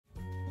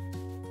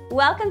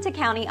Welcome to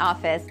County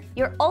Office,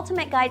 your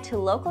ultimate guide to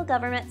local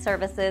government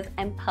services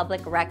and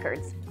public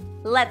records.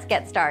 Let's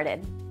get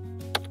started.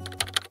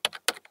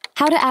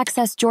 How to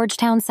access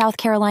Georgetown, South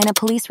Carolina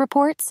police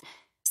reports?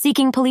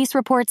 Seeking police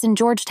reports in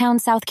Georgetown,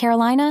 South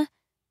Carolina?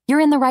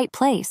 You're in the right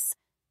place.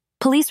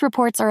 Police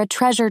reports are a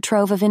treasure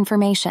trove of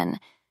information.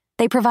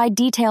 They provide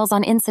details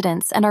on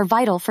incidents and are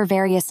vital for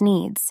various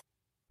needs.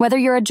 Whether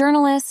you're a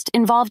journalist,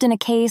 involved in a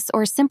case,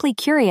 or simply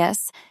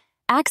curious,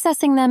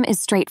 accessing them is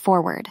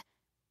straightforward.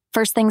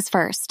 First things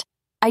first,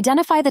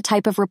 identify the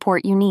type of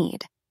report you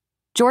need.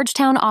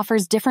 Georgetown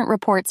offers different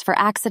reports for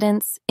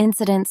accidents,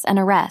 incidents, and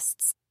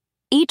arrests.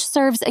 Each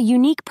serves a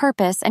unique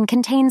purpose and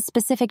contains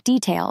specific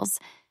details.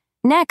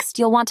 Next,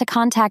 you'll want to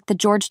contact the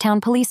Georgetown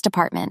Police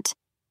Department.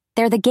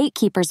 They're the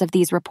gatekeepers of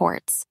these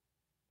reports.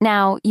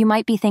 Now, you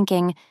might be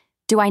thinking,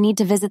 do I need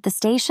to visit the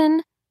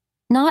station?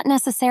 Not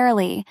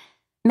necessarily.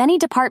 Many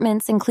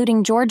departments,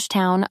 including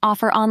Georgetown,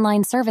 offer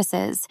online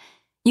services.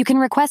 You can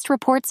request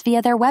reports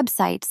via their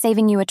website,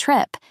 saving you a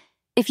trip.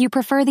 If you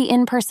prefer the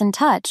in-person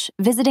touch,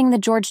 visiting the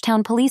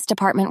Georgetown Police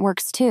Department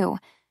works too.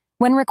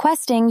 When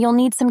requesting, you'll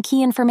need some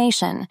key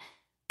information.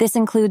 This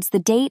includes the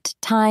date,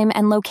 time,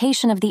 and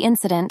location of the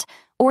incident,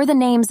 or the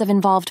names of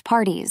involved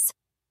parties.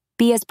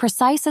 Be as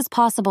precise as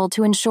possible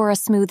to ensure a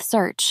smooth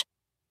search.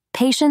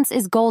 Patience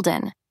is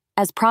golden,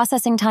 as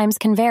processing times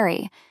can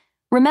vary.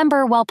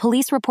 Remember, while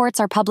police reports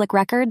are public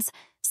records,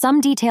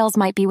 some details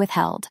might be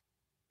withheld.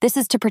 This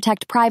is to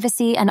protect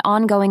privacy and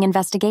ongoing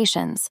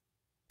investigations.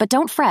 But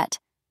don't fret,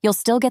 you'll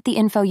still get the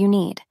info you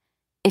need.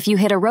 If you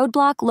hit a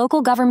roadblock,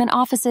 local government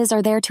offices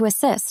are there to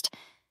assist.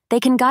 They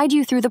can guide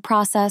you through the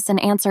process and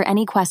answer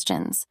any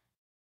questions.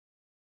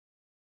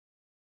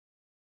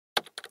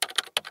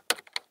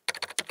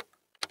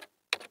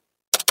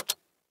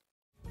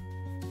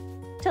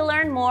 To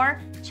learn more,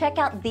 check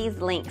out these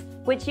links,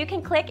 which you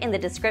can click in the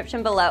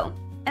description below.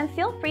 And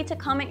feel free to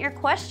comment your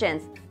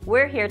questions.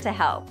 We're here to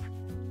help.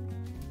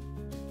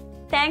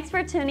 Thanks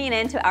for tuning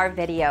in to our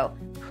video.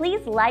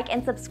 Please like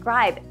and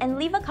subscribe and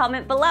leave a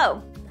comment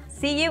below.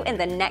 See you in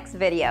the next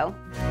video.